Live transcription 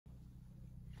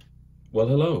Well,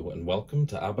 hello and welcome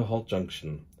to Aberholt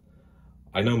Junction.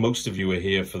 I know most of you are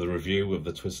here for the review of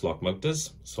the TwistLock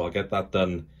motors, so I'll get that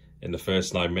done in the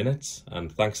first 9 minutes.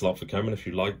 And thanks a lot for coming. If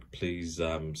you like, please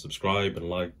subscribe and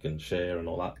like and share and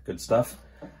all that good stuff.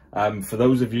 For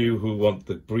those of you who want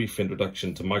the brief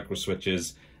introduction to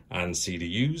microswitches and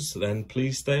CDUs, then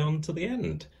please stay on to the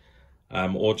end.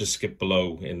 Or just skip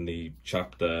below in the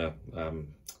chapter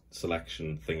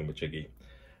selection thingamajiggy.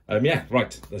 Yeah,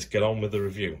 right, let's get on with the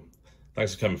review.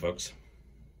 Thanks for coming, folks.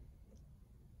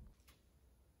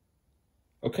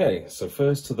 Okay, so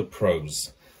first to the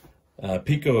pros.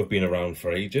 Peco have been around for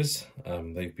ages.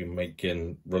 They've been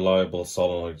making reliable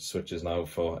solenoid switches now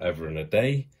for ever and a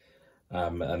day.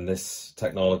 And this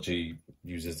technology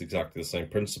uses exactly the same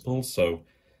principles. So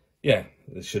yeah,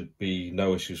 there should be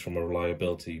no issues from a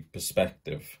reliability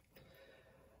perspective.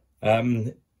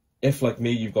 If, like me,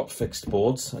 you've got fixed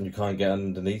boards and you can't get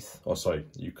underneath, or sorry,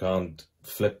 you can't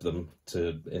flip them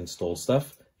to install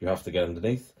stuff, you have to get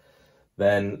underneath,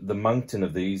 then the mounting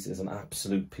of these is an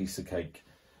absolute piece of cake.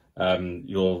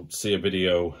 You'll see a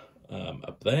video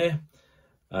up there,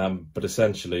 but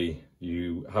essentially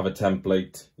you have a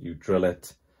template, you drill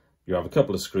it, you have a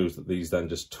couple of screws that these then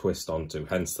just twist onto,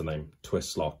 hence the name,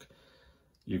 TwistLock.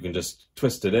 You can just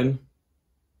twist it in,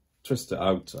 twist it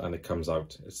out, and it comes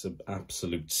out. It's an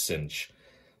absolute cinch.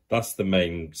 That's the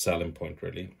main selling point,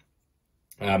 really.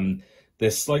 They're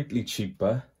slightly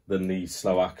cheaper than the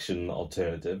slow action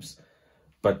alternatives,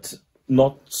 but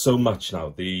not so much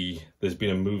now. There's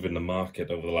been a move in the market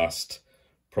over the last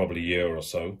probably year or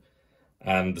so,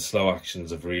 and the slow actions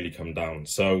have really come down.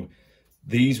 So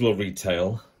these will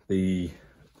retail, the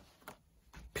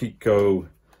Peco,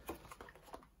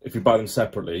 if you buy them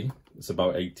separately, it's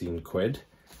about 18 quid.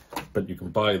 But you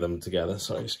can buy them together.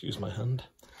 Sorry, excuse my hand.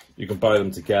 You can buy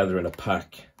them together in a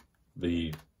pack,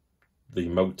 the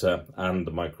motor and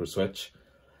the microswitch,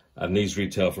 and these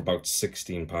retail for about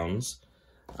 £16,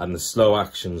 and the slow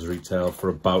actions retail for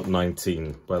about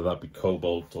 19, whether that be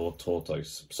cobalt or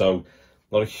tortoise. So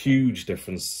not a huge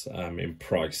difference in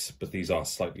price, but these are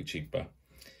slightly cheaper.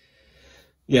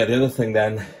 Yeah, the other thing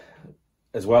then,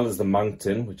 as well as the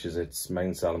mounting, which is its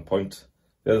main selling point,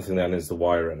 the other thing then is the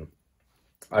wiring.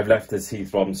 I've left this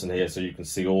Heath Robinson here so you can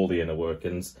see all the inner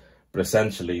workings, but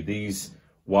essentially these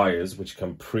wires, which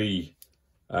come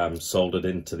soldered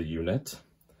into the unit,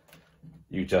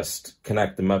 you just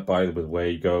connect them up either with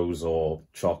Wagos or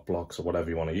chock blocks or whatever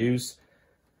you want to use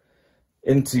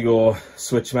into your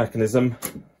switch mechanism,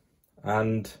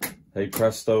 and hey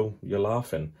presto, you're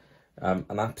laughing.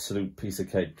 An absolute piece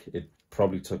of cake. It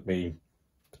probably took me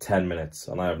 10 minutes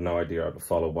and I have no idea how to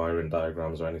follow wiring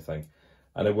diagrams or anything.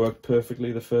 And it worked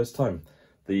perfectly the first time.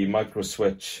 The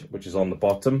microswitch, which is on the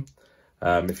bottom,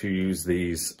 if you use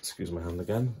these, excuse my hand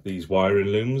again, these wiring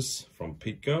looms from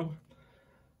Peco,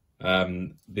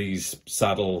 these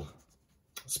saddle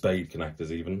spade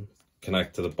connectors even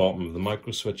connect to the bottom of the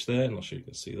microswitch there. I'm not sure you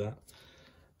can see that.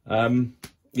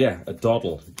 Yeah, a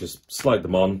doddle, just slide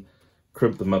them on,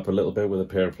 crimp them up a little bit with a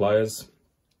pair of pliers,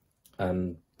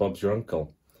 and Bob's your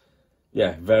uncle.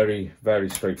 Yeah, very, very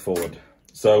straightforward.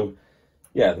 So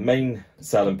yeah, the main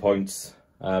selling points,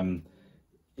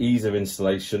 ease of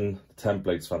installation, the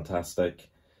template's fantastic.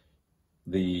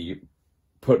 The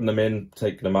putting them in,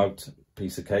 taking them out,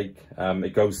 piece of cake.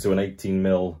 It goes to an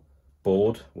 18mm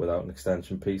board without an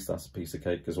extension piece, that's a piece of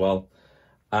cake as well.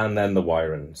 And then the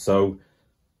wiring. So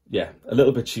yeah, a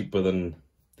little bit cheaper than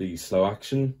the slow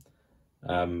action,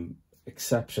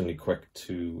 exceptionally quick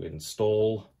to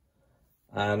install,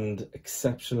 and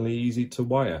exceptionally easy to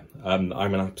wire. I'm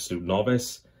an absolute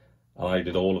novice, and I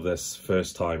did all of this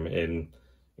first time in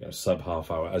sub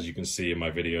half hour. As you can see in my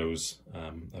videos,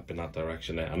 up in that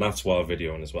direction there, and that's while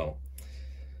videoing as well.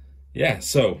 Yeah,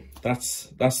 so that's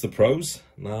the pros.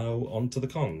 Now on to the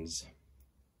cons.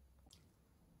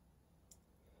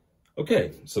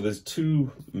 Okay, so there's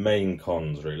two main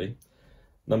cons really.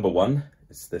 Number one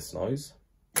is this noise.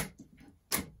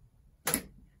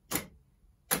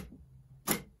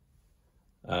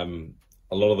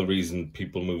 A lot of the reason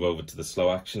people move over to the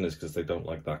slow action is because they don't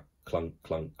like that clunk,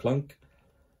 clunk, clunk.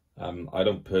 I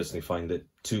don't personally find it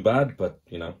too bad, but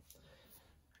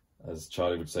as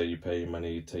Charlie would say, you pay your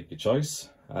money, you take your choice.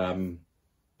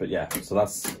 But yeah, so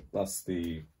that's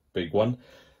the big one.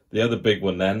 The other big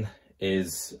one then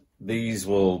is these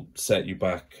will set you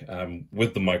back,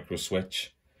 with the microswitch,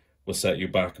 will set you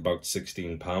back about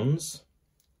 £16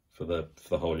 for the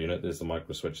whole unit. There's the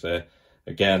microswitch there.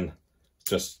 Again,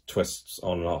 just twists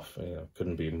on and off,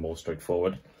 couldn't be more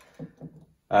straightforward.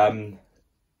 But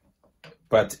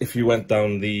if you went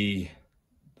down the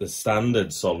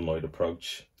standard solenoid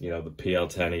approach, the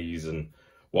PL10s and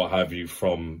what have you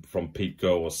from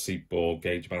Peco or Seep or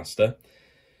Gauge Master.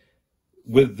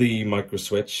 With the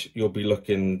microswitch, you'll be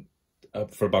looking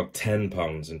up for about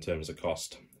 £10 in terms of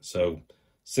cost. So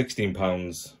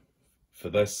 £16 for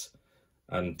this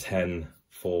and 10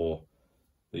 for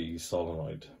the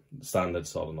solenoid, standard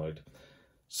solenoid.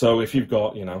 So if you've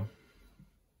got, you know,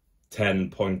 10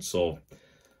 points or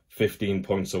 15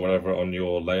 points or whatever on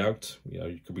your layout, you know,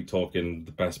 you could be talking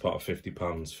the best part of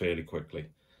 £50 fairly quickly.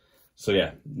 So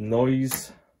yeah,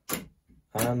 noise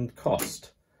and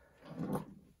cost.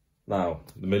 Now,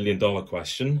 the million-dollar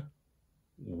question,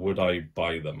 would I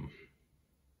buy them?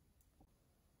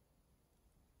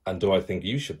 And do I think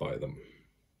you should buy them?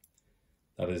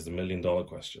 That is the million-dollar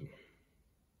question.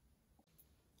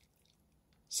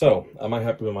 So, am I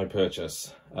happy with my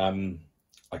purchase?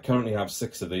 I currently have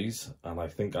 6 of these, and I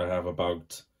think I have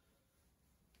about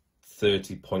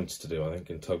 30 points to do, I think,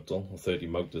 in total, or 30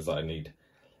 motors that I need.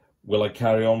 Will I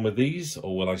carry on with these,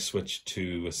 or will I switch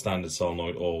to a standard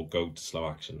solenoid or go to slow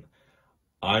action?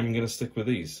 I'm going to stick with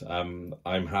these. I'm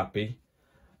happy.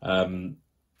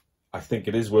 I think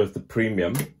it is worth the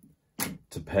premium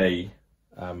to pay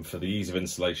for the ease of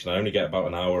installation. I only get about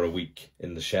an hour a week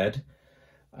in the shed,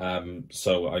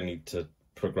 so I need to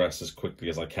progress as quickly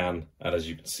as I can. And as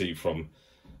you can see from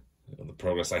the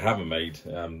progress I haven't made,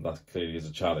 that clearly is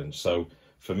a challenge. So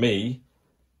for me,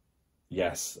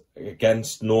 yes,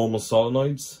 against normal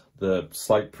solenoids, the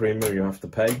slight premium you have to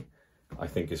pay, I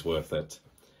think is worth it.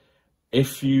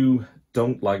 If you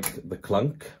don't like the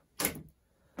clunk,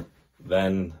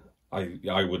 then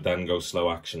I would then go slow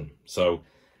action. So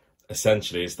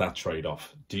essentially it's that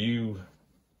trade-off. Do you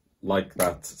like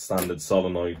that standard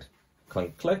solenoid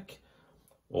clunk click,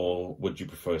 or would you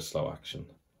prefer slow action?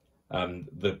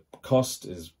 The cost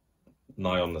is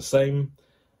nigh on the same,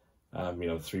 you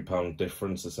know, £3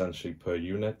 difference essentially per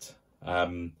unit.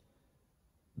 The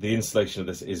installation of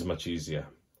this is much easier.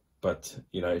 But,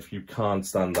 you know, if you can't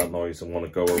stand that noise and want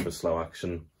to go over slow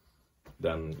action,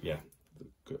 then, yeah,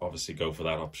 obviously go for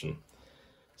that option.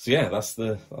 So, yeah, that's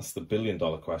the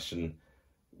billion-dollar question.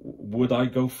 Would I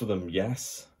go for them?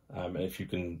 Yes. If you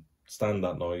can stand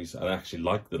that noise and actually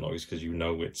like the noise because you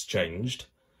know it's changed,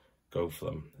 go for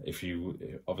them. If you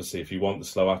want the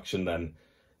slow action, then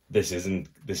this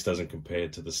doesn't compare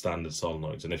to the standard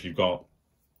solenoids. And if you've got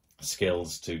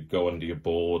skills to go under your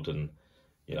board and,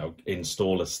 you know,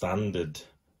 install a standard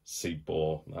Seep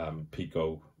or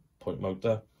Peco point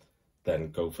motor,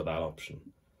 then go for that option.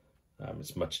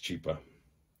 It's much cheaper.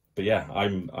 But yeah,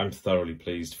 I'm thoroughly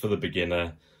pleased. For the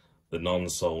beginner, the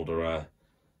non-solderer,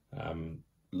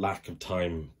 lack of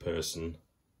time person,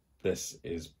 this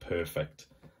is perfect.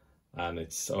 And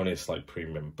it's only a slight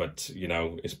premium, but you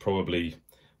know, it's probably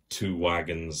 2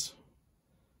 wagons.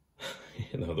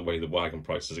 You know, the way the wagon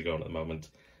prices are going at the moment,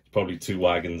 it's probably 2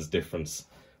 wagons difference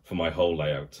for my whole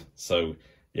layout. So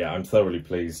yeah, I'm thoroughly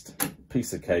pleased.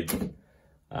 Piece of cake.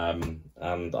 And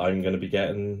I'm going to be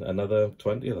getting another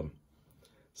 20 of them.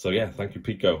 So yeah, thank you,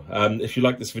 Peco. If you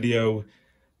like this video,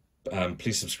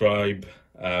 please subscribe.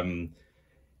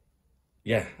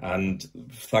 Yeah, and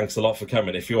thanks a lot for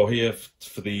coming. If you're here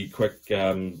for the quick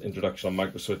introduction on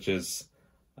microswitches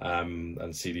and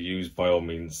CDUs, by all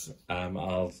means,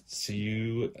 I'll see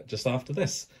you just after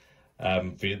this.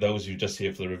 For those who are just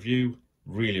here for the review,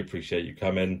 really appreciate you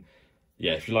coming.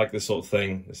 Yeah, if you like this sort of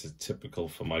thing, this is typical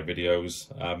for my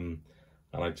videos,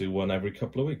 and I do one every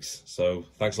couple of weeks. So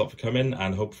thanks a lot for coming,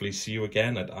 and hopefully see you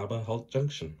again at Aberholt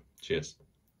Junction. Cheers.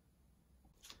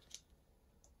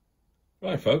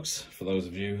 Right, folks, for those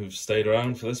of you who've stayed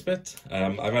around for this bit,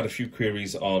 I've had a few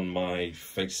queries on my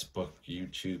Facebook,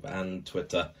 YouTube and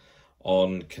Twitter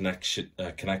on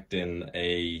connecting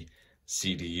a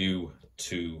CDU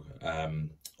to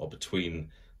or between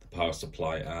the power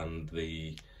supply and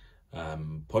the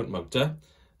point motor.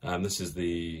 This is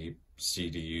the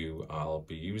CDU I'll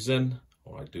be using,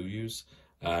 or I do use.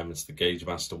 It's the Gauge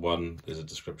Master one. There's a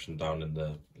description down in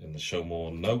the show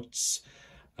more notes.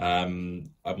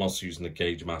 I'm also using the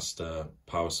Gauge Master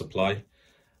power supply.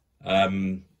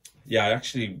 Yeah, I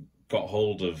actually got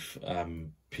hold of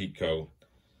Peco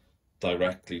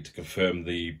directly to confirm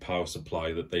the power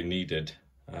supply that they needed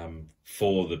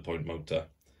for the point motor,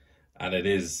 and it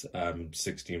is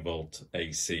 16 volt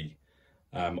AC.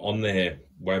 On their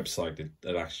website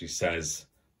it actually says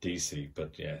DC,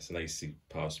 but yeah, it's an AC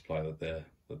power supply that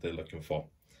they're looking for.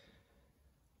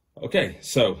 Okay,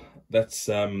 so let's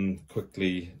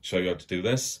quickly show you how to do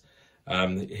this.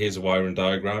 Here's a wiring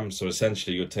diagram. So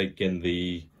essentially you're taking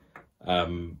the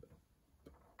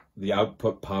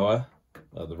output power,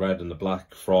 the red and the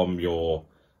black, from your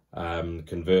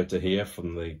converter here,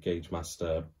 from the Gauge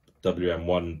Master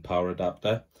WM1 power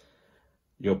adapter.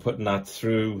 You're putting that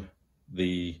through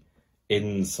the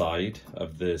inside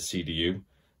of the CDU.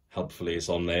 Helpfully it's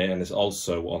on there, and it's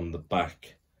also on the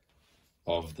back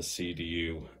of the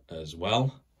CDU as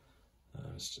well.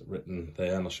 It's written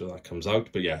there, I'm not sure that comes out,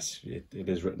 but yes, it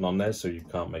is written on there, so you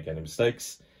can't make any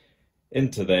mistakes.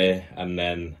 Into there, and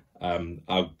then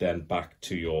out then back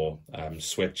to your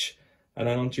switch, and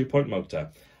then onto your point motor.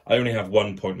 I only have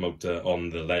one point motor on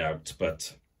the layout,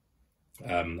 but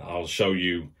I'll show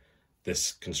you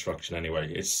this construction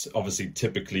anyway. It's obviously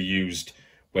typically used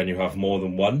when you have more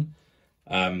than one,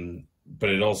 but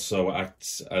it also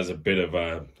acts as a bit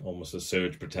of almost a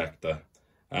surge protector.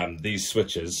 These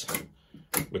switches,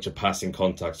 which are passing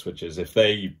contact switches, if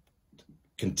they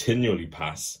continually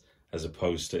pass as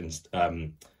opposed to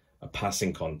a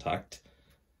passing contact,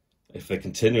 if they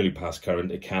continually pass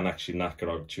current, it can actually knacker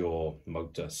out your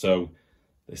motor. So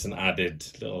it's an added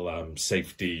little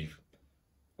safety,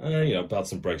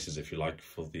 belts and braces, if you like,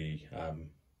 for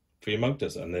your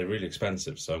motors, and they're really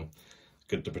expensive, so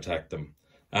good to protect them.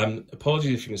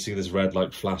 Apologies if you can see this red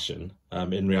light flashing.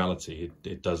 In reality,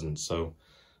 it doesn't, so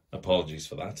apologies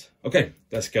for that. Okay,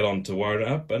 let's get on to wiring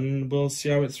it up and we'll see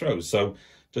how it throws. So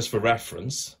just for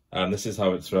reference, this is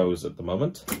how it throws at the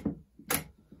moment.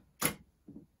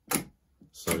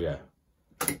 So yeah,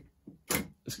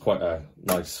 it's quite a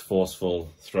nice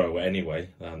forceful throw anyway,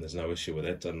 there's no issue with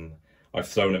it, and I've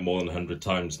thrown it more than 100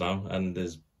 times now and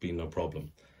there's been no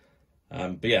problem.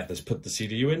 But yeah, let's put the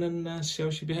CDU in and see how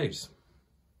she behaves.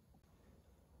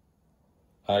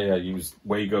 I use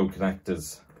Wago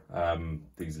connectors,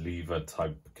 these lever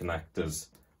type connectors,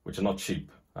 which are not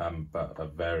cheap, but are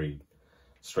very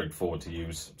straightforward to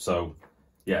use. So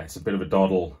yeah, it's a bit of a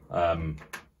doddle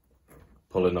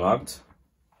pulling them out.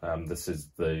 This is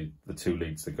the 2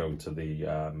 leads that go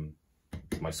to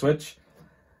my switch.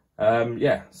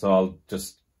 Yeah, so I'll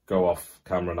just go off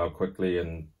camera now quickly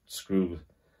and screw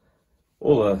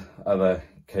all the other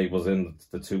cables in,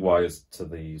 the 2 wires to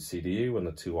the CDU and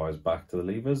the 2 wires back to the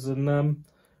levers, and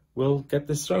we'll get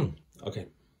this thrown. Okay.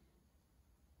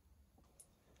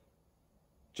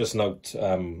 Just note,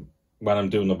 when I'm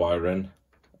doing the wiring,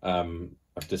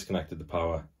 I've disconnected the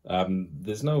power.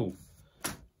 There's no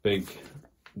big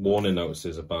warning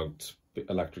notices about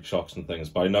electric shocks and things,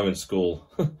 but I know in school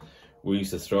we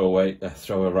used to throw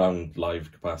around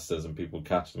live capacitors and people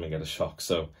catch them and get a shock.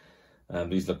 So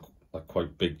these look like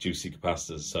quite big juicy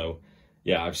capacitors. So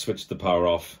yeah, I've switched the power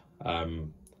off,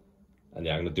 and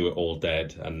yeah, I'm going to do it all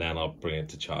dead and then I'll bring it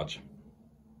to charge.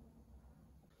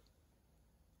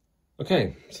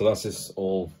 Okay, so that's just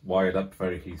all wired up,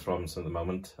 very few thrums at the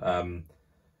moment.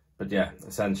 But yeah,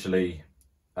 essentially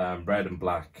red and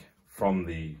black from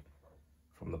the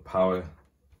power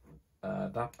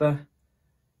adapter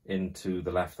into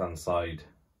the left hand side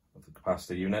of the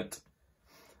capacitor unit,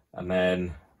 and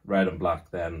then red and black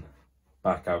then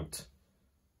back out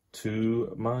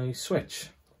to my switch.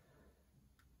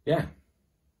 Yeah,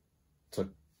 took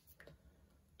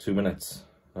 2 minutes,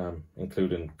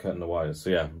 including cutting the wires. So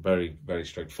yeah, very, very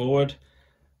straightforward.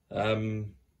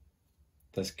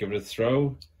 Let's give it a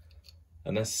throw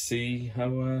and let's see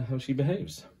how she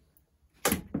behaves.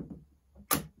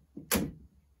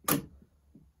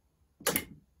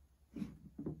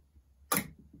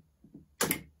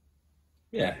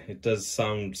 Yeah, it does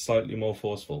sound slightly more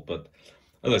forceful, but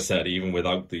as I said, even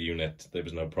without the unit, there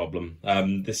was no problem.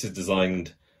 This is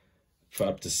designed for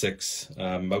up to 6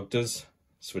 motors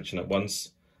switching at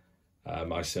once.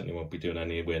 I certainly won't be doing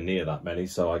anywhere near that many,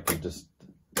 so I can just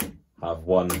have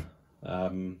one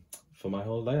for my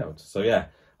whole layout. So yeah,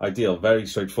 ideal, very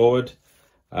straightforward.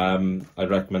 I'd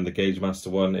recommend the Gauge Master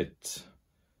one.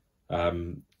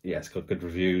 Yeah, it's got good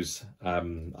reviews.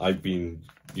 I've been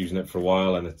using it for a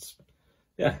while, and it's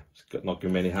not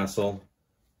giving me any hassle.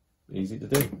 Easy to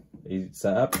do, easy to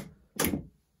set up.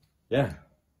 Yeah,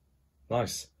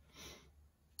 nice.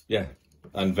 Yeah,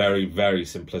 and very, very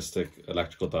simplistic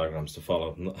electrical diagrams to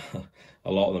follow.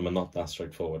 A lot of them are not that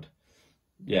straightforward.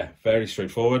 Yeah, very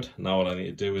straightforward. Now all I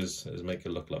need to do is make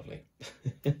it look lovely,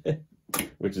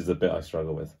 which is the bit I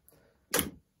struggle with.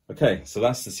 Okay, so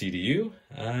that's the CDU.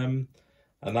 And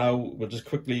now we'll just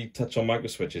quickly touch on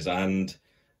microswitches and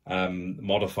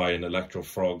modifying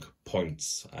electrofrog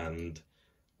points, and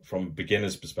from a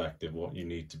beginner's perspective, what you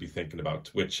need to be thinking about,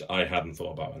 which I hadn't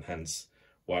thought about, and hence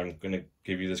why I'm going to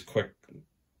give you this quick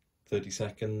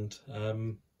 30-second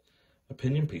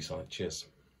opinion piece on it. Cheers.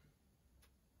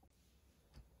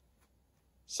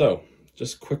 So,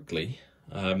 just quickly,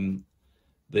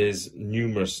 there's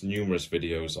numerous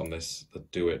videos on this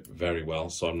that do it very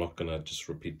well, so I'm not going to just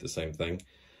repeat the same thing.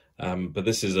 But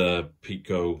this is a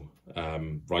Peco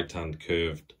right-hand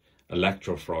curved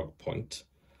electrofrog point.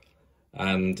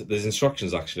 And there's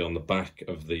instructions actually on the back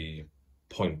of the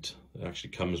point. It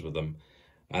actually comes with them.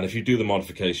 And if you do the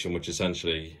modification, which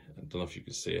essentially, I don't know if you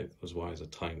can see it, those wires are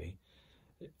tiny.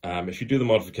 If you do the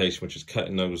modification, which is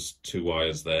cutting those two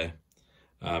wires there,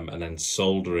 and then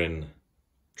soldering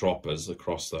droppers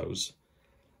across those,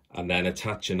 and then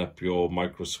attaching up your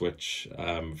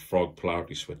microswitch frog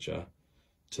polarity switcher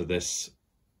to this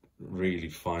really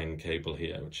fine cable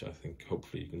here, which I think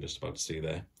hopefully you can just about see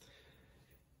there.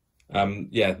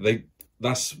 Yeah,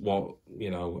 that's what,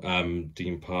 you know,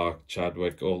 Dean Park,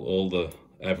 Chadwick, all the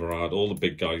Everard, all the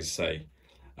big guys say.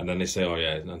 And then they say, oh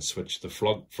yeah, and then switch the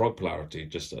frog polarity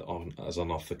just as an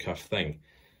off-the-cuff thing.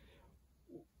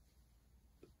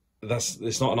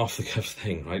 It's not an off-the-cuff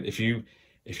thing, right? If you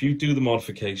do the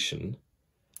modification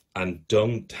and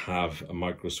don't have a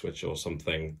microswitch or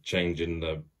something changing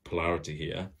the polarity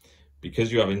here,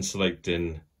 because you have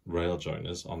insulating rail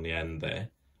joiners on the end there,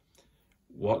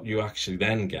 what you actually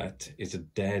then get is a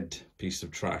dead piece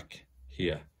of track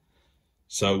here.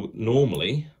 So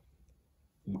normally,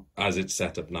 as it's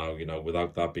set up now, you know,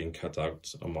 without that being cut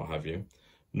out and what have you,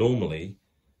 normally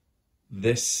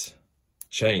this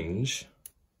change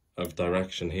of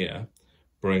direction here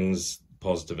brings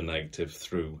positive and negative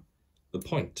through the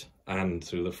point and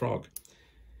through the frog.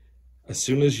 As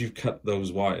soon as you've cut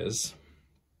those wires,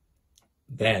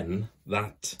 then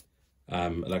that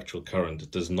electrical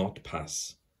current does not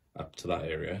pass up to that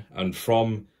area, and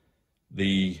from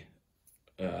the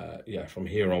from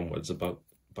here onwards, about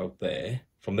there,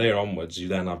 from there onwards, you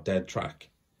then have dead track.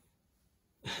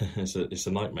 It's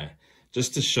a nightmare.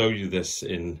 Just to show you this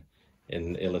in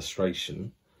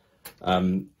illustration,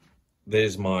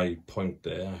 there's my point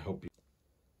there.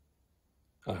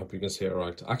 I hope you can see it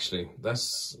right. Actually,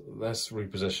 let's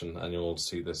reposition and you'll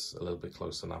see this a little bit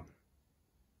closer now.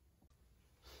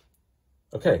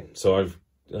 Okay, so I've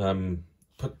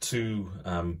put two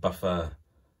buffer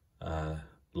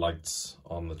lights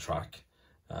on the track.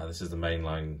 This is the main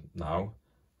line now,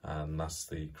 and that's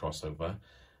the crossover.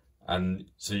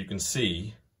 And so you can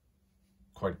see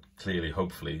quite clearly,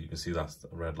 hopefully, you can see that the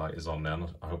red light is on there.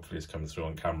 Hopefully it's coming through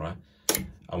on camera.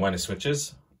 And when it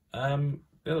switches, the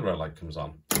other red light comes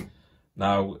on.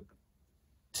 Now,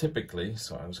 typically,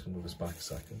 sorry, I'm just going to move this back a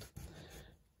second.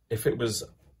 If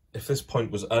this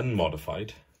point was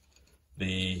unmodified,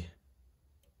 the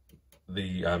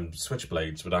switch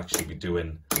blades would actually be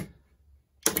doing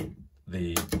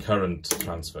the current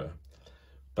transfer,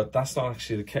 but that's not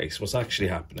actually the case. What's actually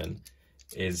happening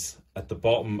is at the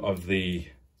bottom of the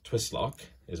TwistLock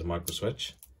is a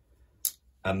microswitch,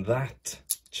 and that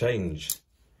change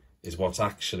is what's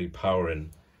actually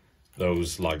powering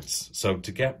those lights. So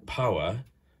to get power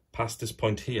past this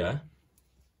point here,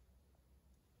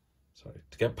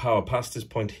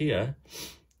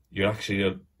 you're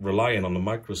actually relying on the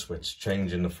microswitch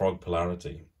changing the frog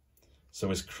polarity. So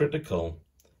it's critical,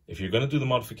 if you're going to do the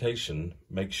modification,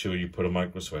 make sure you put a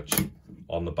microswitch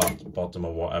on the bottom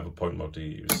of whatever point motor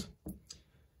you use.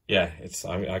 Yeah,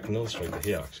 I can illustrate it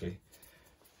here actually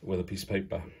with a piece of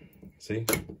paper. See?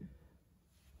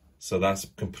 So that's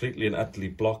completely and utterly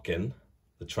blocking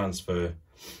the transfer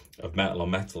of metal on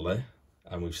metal there,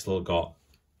 and we've still got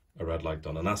a red light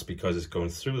on, and that's because it's going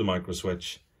through the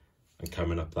microswitch and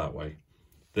coming up that way.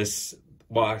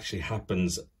 What actually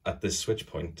happens at this switch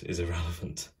point is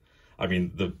irrelevant. I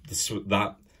mean, the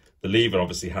lever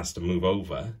obviously has to move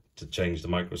over to change the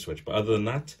microswitch, but other than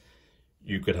that,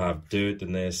 you could have dirt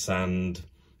in there, sand,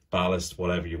 ballast,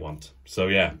 whatever you want. So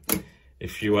yeah,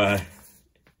 if you're going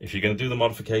to do the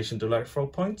modification to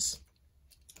electrofrog points,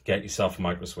 get yourself a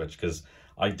microswitch, because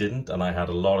I didn't, and I had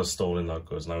a lot of stolen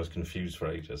logos and I was confused for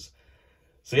ages.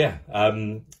 So yeah,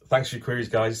 thanks for your queries,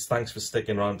 guys. Thanks for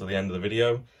sticking around to the end of the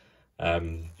video.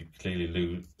 You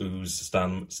clearly ooze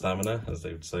stamina, as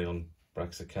they would say on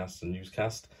Brexitcast and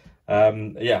Newscast.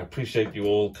 Yeah, appreciate you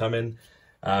all coming.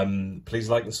 Please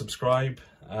like and subscribe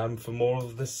for more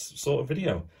of this sort of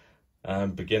video.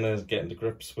 Beginners getting to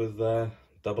grips with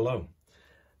 00.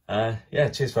 Yeah,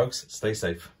 cheers folks, stay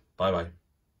safe, bye bye.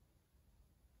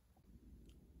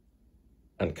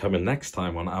 And coming next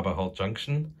time on Aberholt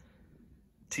Junction,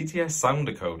 TTS sound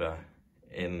decoder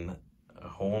in a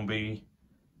Hornby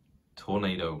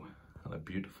Tornado, and a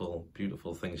beautiful,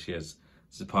 beautiful thing she is.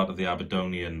 This is part of the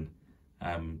Aberdonian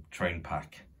train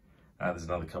pack. There's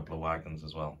another couple of wagons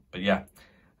as well. But yeah,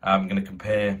 I'm going to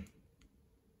compare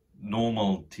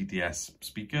normal TTS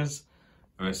speakers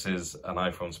versus an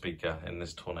iPhone speaker in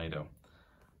this Tornado.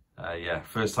 Yeah,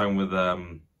 first time with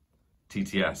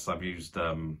TTS. I've used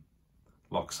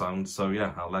Lock Sound, so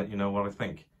yeah, I'll let you know what I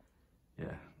think.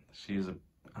 Yeah, she is an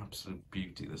absolute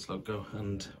beauty, this logo,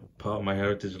 and part of my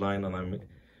heritage line, and I'm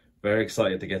very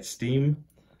excited to get steam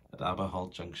at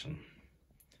Aberhall Junction.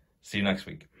 See you next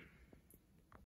week.